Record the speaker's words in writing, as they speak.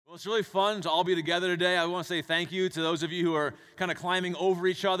Well, it's really fun to all be together today. I want to say thank you to those of you who are kind of climbing over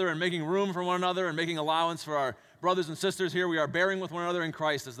each other and making room for one another and making allowance for our brothers and sisters here. We are bearing with one another in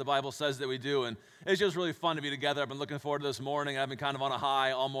Christ, as the Bible says that we do, and it's just really fun to be together. I've been looking forward to this morning. I've been kind of on a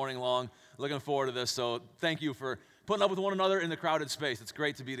high all morning long, looking forward to this, so thank you for putting up with one another in the crowded space. It's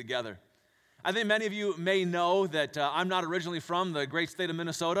great to be together. I think many of you may know that I'm not originally from the great state of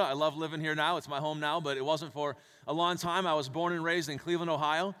Minnesota. I love living here now. It's my home now, but it wasn't for a long time. I was born and raised in Cleveland,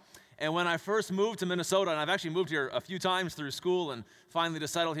 Ohio. And when I first moved to Minnesota, and I've actually moved here a few times through school and finally to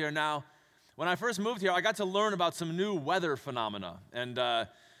settle here now, when I first moved here, I got to learn about some new weather phenomena. And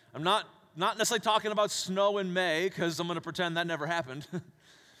I'm not necessarily talking about snow in May, because I'm going to pretend that never happened.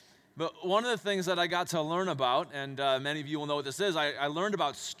 But one of the things that I got to learn about, and many of you will know what this is, I learned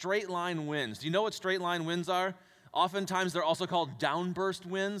about straight line winds. Do you know what straight line winds are? Oftentimes they're also called downburst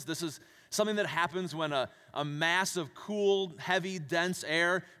winds. This is something that happens when a mass of cool, heavy, dense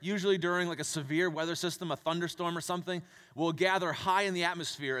air, usually during like a severe weather system, a thunderstorm or something, will gather high in the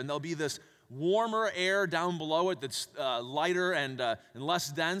atmosphere, and there'll be this warmer air down below it that's lighter and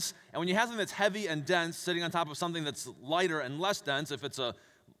less dense. And when you have something that's heavy and dense sitting on top of something that's lighter and less dense, if it's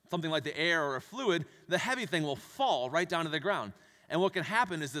something like the air or a fluid, the heavy thing will fall right down to the ground. And what can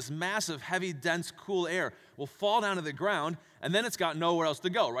happen is this massive, heavy, dense, cool air will fall down to the ground, and then it's got nowhere else to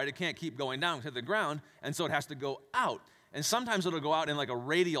go, right? It can't keep going down to the ground, and so it has to go out. And sometimes it'll go out in like a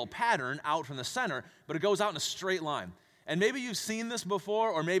radial pattern out from the center, but it goes out in a straight line. And maybe you've seen this before,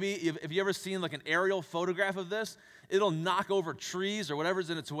 or maybe if you ever seen like an aerial photograph of this, it'll knock over trees or whatever's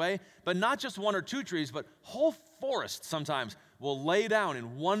in its way, but not just one or two trees, but whole forests sometimes will lay down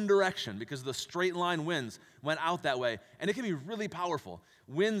in one direction because the straight line winds went out that way. And it can be really powerful.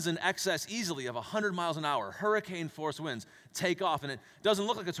 Winds in excess easily of 100 miles an hour, hurricane force winds take off, and it doesn't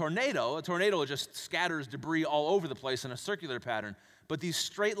look like a tornado. A tornado just scatters debris all over the place in a circular pattern. But these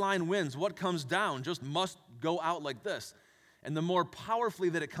straight line winds, what comes down just must go out like this. And the more powerfully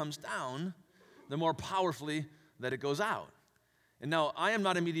that it comes down, the more powerfully that it goes out. And now, I am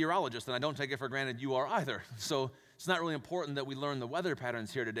not a meteorologist, and I don't take it for granted you are either. So it's not really important that we learn the weather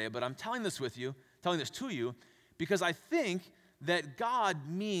patterns here today, but I'm telling this to you, because I think that God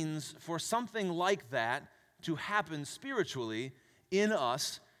means for something like that to happen spiritually in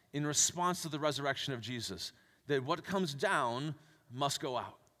us in response to the resurrection of Jesus. That what comes down must go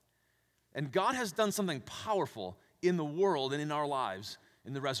out. And God has done something powerful in the world and in our lives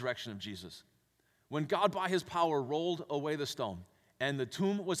in the resurrection of Jesus. When God, by his power, rolled away the stone, and the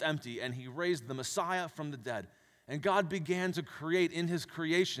tomb was empty, and he raised the Messiah from the dead, and God began to create in his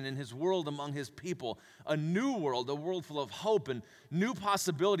creation, in his world among his people, a new world, a world full of hope and new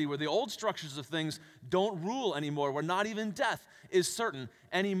possibility, where the old structures of things don't rule anymore, where not even death is certain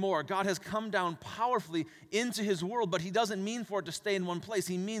anymore. God has come down powerfully into his world, but he doesn't mean for it to stay in one place.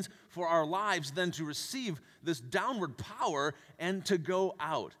 He means for our lives then to receive this downward power and to go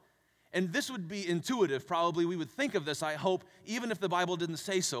out. And this would be intuitive, probably. We would think of this, I hope, even if the Bible didn't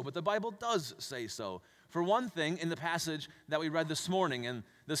say so, but the Bible does say so. For one thing, in the passage that we read this morning, and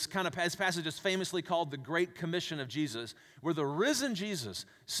this passage is famously called the Great Commission of Jesus, where the risen Jesus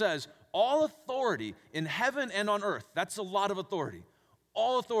says, all authority in heaven and on earth, that's a lot of authority,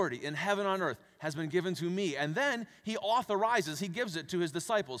 all authority in heaven and on earth has been given to me. And then he gives it to his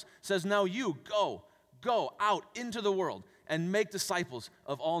disciples, says, now you go out into the world and make disciples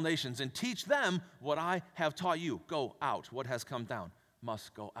of all nations and teach them what I have taught you. Go out. What has come down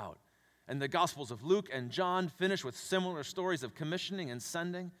must go out. And the Gospels of Luke and John finish with similar stories of commissioning and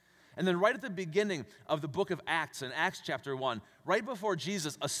sending. And then right at the beginning of the book of Acts, in Acts chapter 1, right before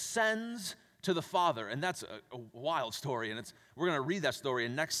Jesus ascends to the Father, and that's a wild story, and we're going to read that story,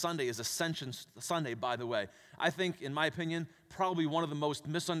 and next Sunday is Ascension Sunday, by the way. I think, in my opinion, probably one of the most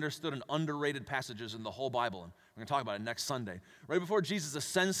misunderstood and underrated passages in the whole Bible, and we're going to talk about it next Sunday. Right before Jesus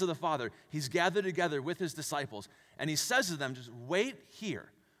ascends to the Father, he's gathered together with his disciples, and he says to them, just wait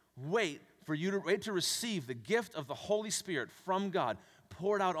here. Wait to receive the gift of the Holy Spirit from God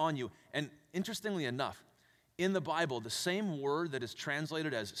poured out on you. And interestingly enough, in the Bible, the same word that is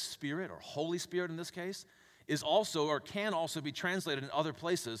translated as Spirit, or Holy Spirit in this case, is also, or can also be translated in other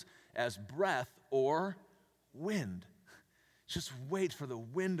places as breath or wind. Just wait for the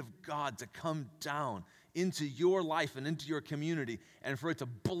wind of God to come down into your life and into your community, and for it to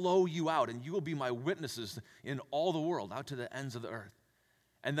blow you out, and you will be my witnesses in all the world, out to the ends of the earth.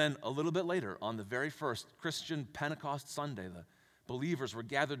 And then a little bit later, on the very first Christian Pentecost Sunday, the believers were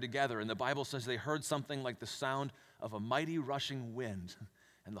gathered together, and the Bible says they heard something like the sound of a mighty rushing wind,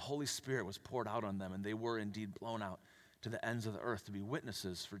 and the Holy Spirit was poured out on them, and they were indeed blown out to the ends of the earth to be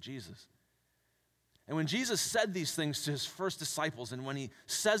witnesses for Jesus. And when Jesus said these things to his first disciples, and when he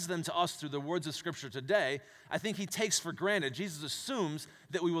says them to us through the words of Scripture today, I think he takes for granted, Jesus assumes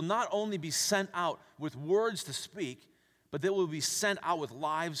that we will not only be sent out with words to speak, but that we'll be sent out with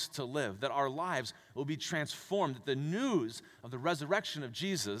lives to live, that our lives will be transformed, that the news of the resurrection of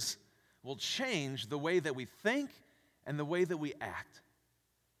Jesus will change the way that we think and the way that we act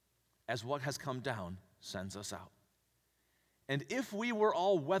as what has come down sends us out. And if we were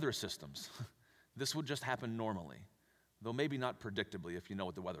all weather systems, this would just happen normally, though maybe not predictably if you know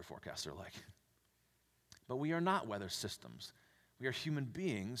what the weather forecasts are like. But we are not weather systems. We are human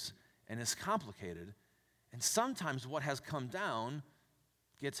beings, and it's complicated. And sometimes what has come down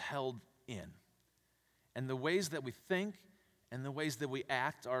gets held in. And the ways that we think and the ways that we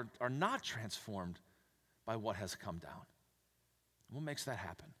act are not transformed by what has come down. What makes that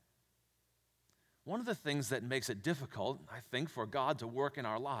happen? One of the things that makes it difficult, I think, for God to work in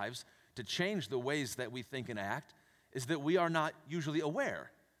our lives to change the ways that we think and act is that we are not usually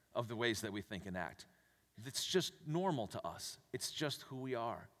aware of the ways that we think and act. It's just normal to us. It's just who we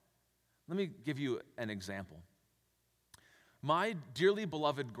are. Let me give you an example. My dearly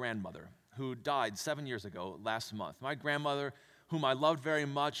beloved grandmother, who died 7 years ago last month, my grandmother, whom I loved very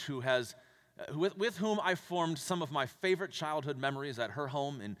much, with whom I formed some of my favorite childhood memories at her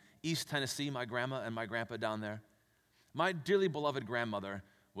home in East Tennessee, my grandma and my grandpa down there. My dearly beloved grandmother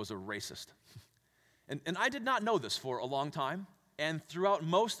was a racist. And I did not know this for a long time, and throughout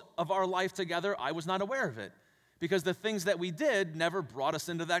most of our life together, I was not aware of it, because the things that we did never brought us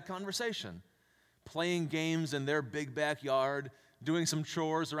into that conversation. Playing games in their big backyard, doing some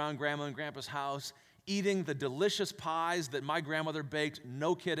chores around Grandma and Grandpa's house, eating the delicious pies that my grandmother baked,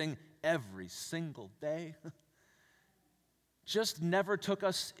 no kidding, every single day. Just never took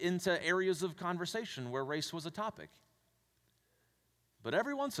us into areas of conversation where race was a topic. But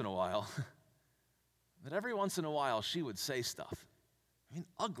every once in a while, she would say stuff. I mean,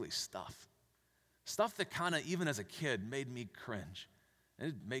 ugly stuff. Stuff that kind of, even as a kid, made me cringe. And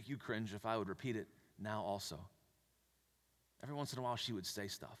it'd make you cringe if I would repeat it now also. Every once in a while, she would say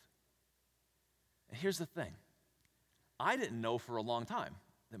stuff. And here's the thing. I didn't know for a long time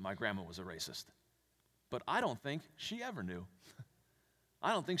that my grandma was a racist. But I don't think she ever knew.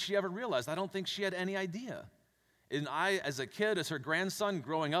 I don't think she ever realized. I don't think she had any idea. And I, as a kid, as her grandson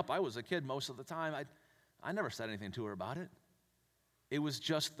growing up, I was a kid most of the time, I never said anything to her about it. It was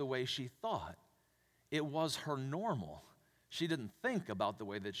just the way she thought. It was her normal. She didn't think about the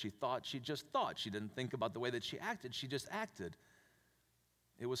way that she thought. She just thought. She didn't think about the way that she acted. She just acted.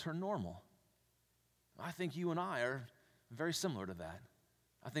 It was her normal. I think you and I are very similar to that.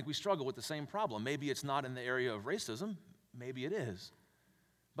 I think we struggle with the same problem. Maybe it's not in the area of racism. Maybe it is.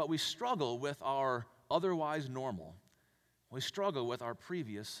 But we struggle with our otherwise normal. We struggle with our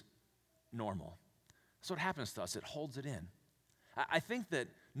previous normal. So what happens to us? It holds it in. I think that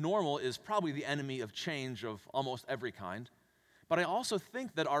normal is probably the enemy of change of almost every kind. But I also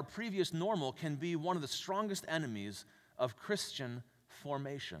think that our previous normal can be one of the strongest enemies of Christian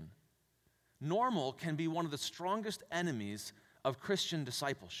formation. Normal can be one of the strongest enemies of Christian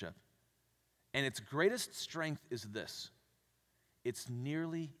discipleship. And its greatest strength is this: it's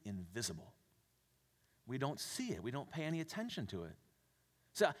nearly invisible. We don't see it. We don't pay any attention to it.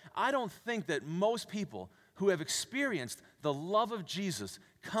 So I don't think that most people who have experienced the love of Jesus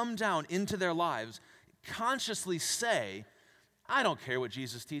come down into their lives consciously say, I don't care what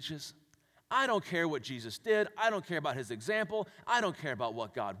Jesus teaches. I don't care what Jesus did. I don't care about his example. I don't care about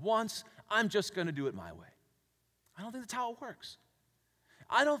what God wants. I'm just going to do it my way. I don't think that's how it works.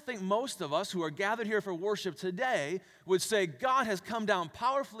 I don't think most of us who are gathered here for worship today would say, God has come down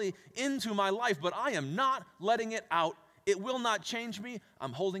powerfully into my life, but I am not letting it out. It will not change me.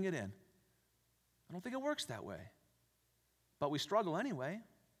 I'm holding it in. I don't think it works that way. But we struggle anyway.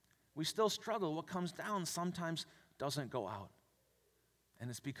 We still struggle. What comes down sometimes doesn't go out. And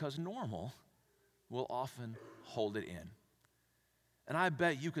it's because normal will often hold it in. And I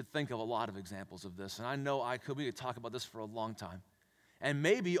bet you could think of a lot of examples of this, and I know I could. We could talk about this for a long time. And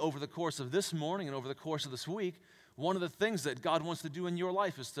maybe over the course of this morning and over the course of this week, one of the things that God wants to do in your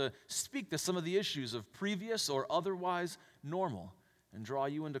life is to speak to some of the issues of previous or otherwise normal and draw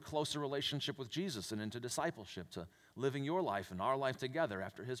you into closer relationship with Jesus and into discipleship, to living your life and our life together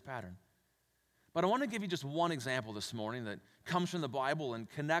after his pattern. But I want to give you just one example this morning that comes from the Bible and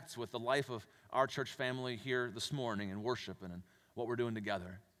connects with the life of our church family here this morning in worship and in what we're doing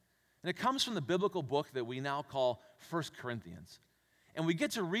together. And it comes from the biblical book that we now call 1 Corinthians. And we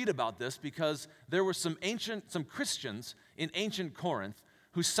get to read about this because there were some Christians in ancient Corinth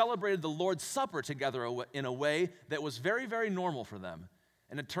who celebrated the Lord's Supper together in a way that was very, very normal for them.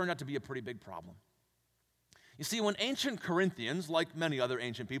 And it turned out to be a pretty big problem. You see, when ancient Corinthians, like many other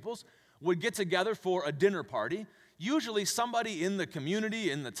ancient peoples, would get together for a dinner party, usually somebody in the community,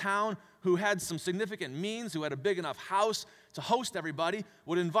 in the town, who had some significant means, who had a big enough house to host everybody,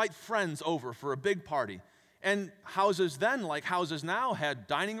 would invite friends over for a big party. And houses then, like houses now, had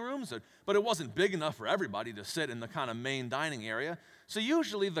dining rooms, but it wasn't big enough for everybody to sit in the kind of main dining area. So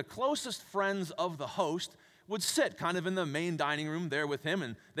usually the closest friends of the host would sit kind of in the main dining room there with him,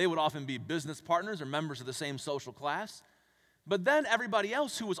 and they would often be business partners or members of the same social class. But then everybody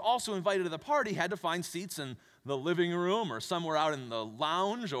else who was also invited to the party had to find seats in the living room or somewhere out in the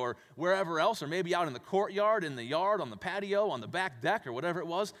lounge or wherever else, or maybe out in the courtyard, in the yard, on the patio, on the back deck, or whatever it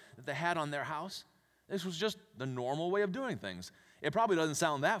was that they had on their house. This was just the normal way of doing things. It probably doesn't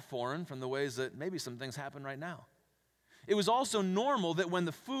sound that foreign from the ways that maybe some things happen right now. It was also normal that when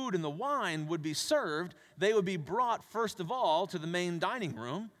the food and the wine would be served, they would be brought first of all to the main dining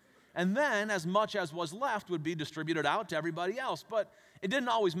room, and then as much as was left would be distributed out to everybody else. But it didn't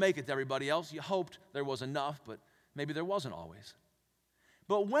always make it to everybody else. You hoped there was enough, but maybe there wasn't always.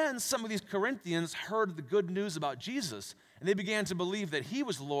 But when some of these Corinthians heard the good news about Jesus, and they began to believe that he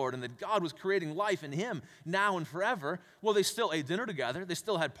was Lord and that God was creating life in him now and forever, well, they still ate dinner together. They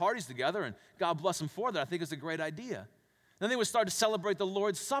still had parties together, and God bless them for that. I think it's a great idea. Then they would start to celebrate the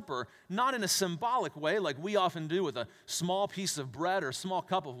Lord's Supper, not in a symbolic way like we often do with a small piece of bread or a small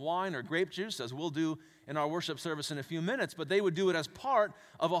cup of wine or grape juice, as we'll do in our worship service in a few minutes, but they would do it as part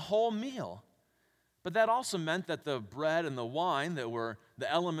of a whole meal. But that also meant that the bread and the wine that were the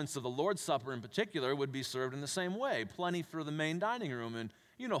elements of the Lord's Supper in particular would be served in the same way, plenty for the main dining room, and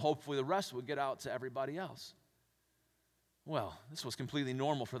hopefully the rest would get out to everybody else. Well, this was completely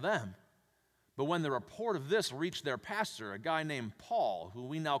normal for them. But when the report of this reached their pastor, a guy named Paul, who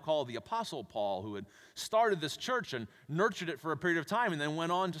we now call the Apostle Paul, who had started this church and nurtured it for a period of time and then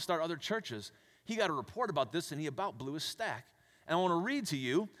went on to start other churches, he got a report about this and he about blew his stack. And I want to read to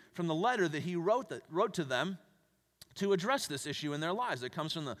you from the letter that he wrote to them to address this issue in their lives. It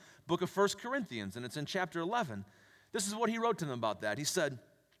comes from the book of 1 Corinthians, and it's in chapter 11. This is what he wrote to them about that. He said,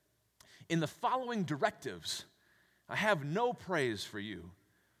 "In the following directives, I have no praise for you,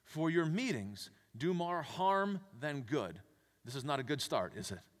 for your meetings do more harm than good." This is not a good start,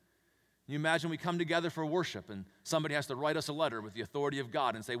 is it? You imagine we come together for worship and somebody has to write us a letter with the authority of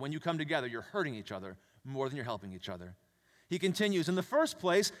God and say, when you come together, you're hurting each other more than you're helping each other. He continues, "In the first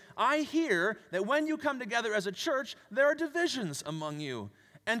place, I hear that when you come together as a church, there are divisions among you.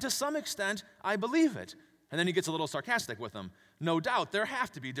 And to some extent, I believe it." And then he gets a little sarcastic with them. "No doubt there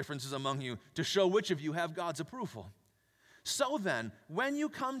have to be differences among you to show which of you have God's approval. So then, when you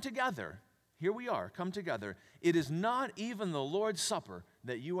come together," here we are, come together, "it is not even the Lord's Supper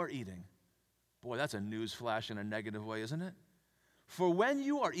that you are eating." Boy, that's a news flash in a negative way, isn't it? "For when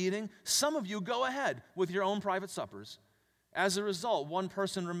you are eating, some of you go ahead with your own private suppers. As a result, one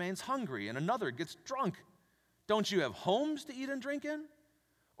person remains hungry and another gets drunk. Don't you have homes to eat and drink in?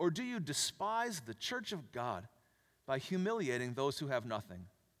 Or do you despise the church of God by humiliating those who have nothing?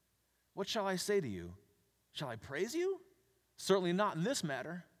 What shall I say to you? Shall I praise you? Certainly not in this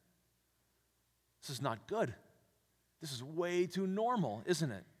matter." This is not good. This is way too normal,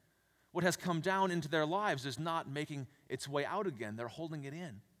 isn't it? What has come down into their lives is not making its way out again. They're holding it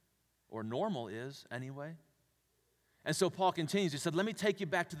in. Or normal is, anyway. And so Paul continues. He said, "Let me take you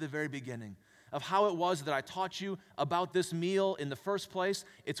back to the very beginning of how it was that I taught you about this meal in the first place.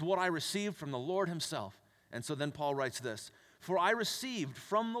 It's what I received from the Lord himself." And so then Paul writes this, "For I received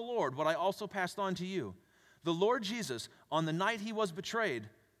from the Lord what I also passed on to you. The Lord Jesus, on the night he was betrayed,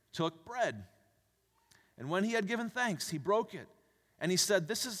 took bread. And when he had given thanks, he broke it. And he said,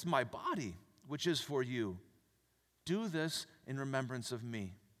 'This is my body, which is for you. Do this in remembrance of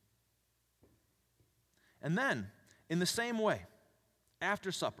me.' And then, in the same way,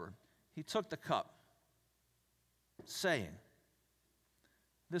 after supper, he took the cup, saying,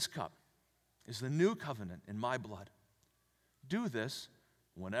 'This cup is the new covenant in my blood. Do this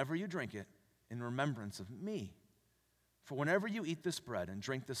whenever you drink it in remembrance of me. For whenever you eat this bread and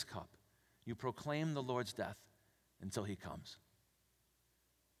drink this cup, you proclaim the Lord's death until he comes.'"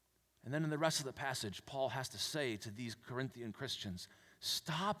 And then in the rest of the passage, Paul has to say to these Corinthian Christians,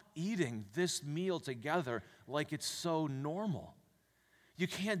 stop eating this meal together like it's so normal. You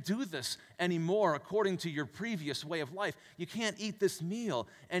can't do this anymore according to your previous way of life. You can't eat this meal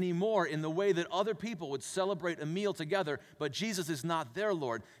anymore in the way that other people would celebrate a meal together, but Jesus is not their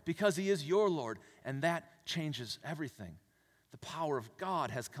Lord because he is your Lord, and that changes everything. The power of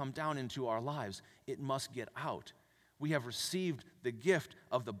God has come down into our lives. It must get out. We have received the gift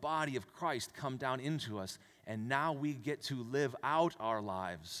of the body of Christ come down into us, and now we get to live out our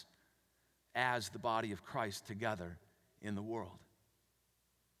lives as the body of Christ together in the world.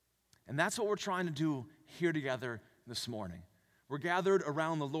 And that's what we're trying to do here together this morning. We're gathered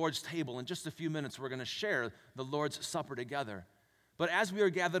around the Lord's table. In just a few minutes, we're going to share the Lord's Supper together. But as we are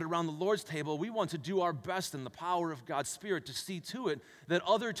gathered around the Lord's table, we want to do our best in the power of God's Spirit to see to it that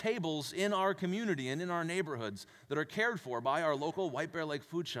other tables in our community and in our neighborhoods that are cared for by our local White Bear Lake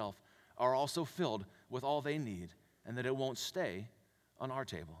food shelf are also filled with all they need, and that it won't stay on our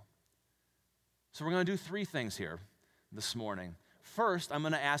table. So we're going to do three things here this morning. First, I'm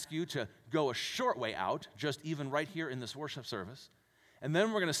going to ask you to go a short way out, just even right here in this worship service. And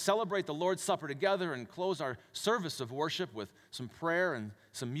then we're going to celebrate the Lord's Supper together and close our service of worship with some prayer and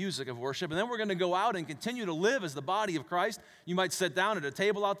some music of worship. And then we're going to go out and continue to live as the body of Christ. You might sit down at a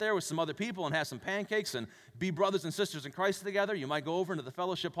table out there with some other people and have some pancakes and be brothers and sisters in Christ together. You might go over into the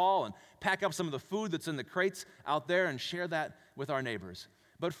fellowship hall and pack up some of the food that's in the crates out there and share that with our neighbors.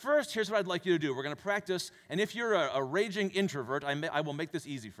 But first, here's what I'd like you to do. We're going to practice, and if you're a raging introvert, I will make this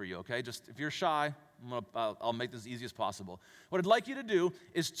easy for you, okay? Just if you're shy, I'll make this as easy as possible. What I'd like you to do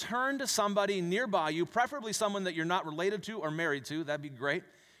is turn to somebody nearby you, preferably someone that you're not related to or married to. That'd be great.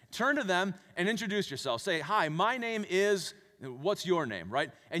 Turn to them and introduce yourself. Say, hi, my name is, what's your name,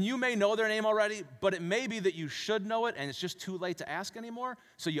 right? And you may know their name already, but it may be that you should know it, and it's just too late to ask anymore.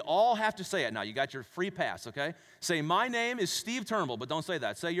 So you all have to say it now. You got your free pass, okay? Say, my name is Steve Turnbull, but don't say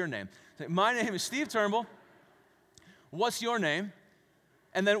that. Say your name. Say, my name is Steve Turnbull. What's your name?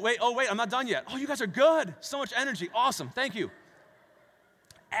 And then, wait, I'm not done yet. Oh, you guys are good. So much energy. Awesome. Thank you.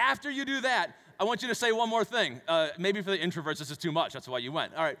 After you do that, I want you to say one more thing. Maybe for the introverts, this is too much. That's why you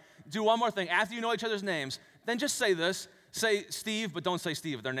went. All right. Do one more thing. After you know each other's names, then just say this. Say Steve, but don't say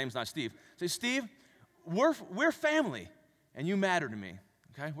Steve if their name's not Steve. Say, Steve, we're family, and you matter to me.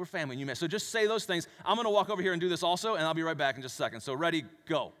 Okay? We're family, and you matter. So just say those things. I'm going to walk over here and do this also, and I'll be right back in just a second. So ready,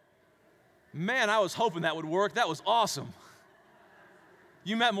 go. Man, I was hoping that would work. That was awesome.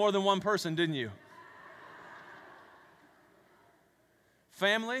 You met more than one person, didn't you?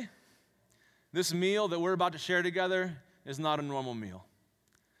 Family, this meal that we're about to share together is not a normal meal.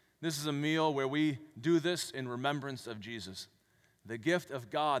 This is a meal where we do this in remembrance of Jesus, the gift of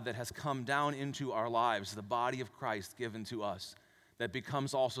God that has come down into our lives, the body of Christ given to us, that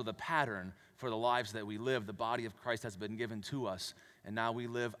becomes also the pattern for the lives that we live. The body of Christ has been given to us, and now we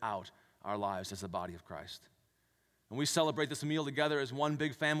live out our lives as the body of Christ. And we celebrate this meal together as one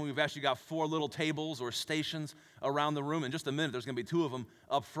big family. We've actually got 4 little tables or stations around the room. In just a minute, there's going to be 2 of them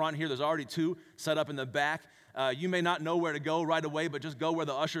up front here. There's already 2 set up in the back. You may not know where to go right away, but just go where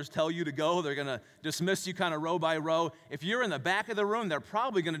the ushers tell you to go. They're going to dismiss you kind of row by row. If you're in the back of the room, they're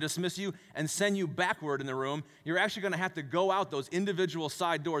probably going to dismiss you and send you backward in the room. You're actually going to have to go out those individual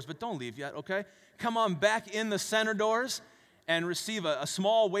side doors, but don't leave yet, okay? Come on back in the center doors and receive a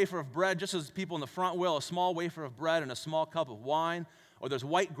small wafer of bread, just as people in the front will, a small wafer of bread and a small cup of wine. Or there's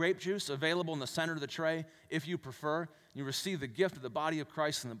white grape juice available in the center of the tray if you prefer. You receive the gift of the body of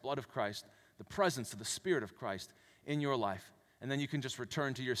Christ and the blood of Christ, the presence of the Spirit of Christ in your life. And then you can just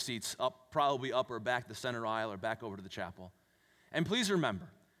return to your seats, probably up or back the center aisle or back over to the chapel. And please remember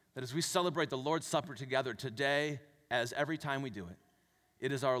that as we celebrate the Lord's Supper together today, as every time we do it,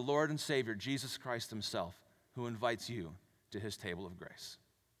 it is our Lord and Savior, Jesus Christ himself, who invites you to his table of grace.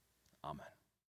 Amen.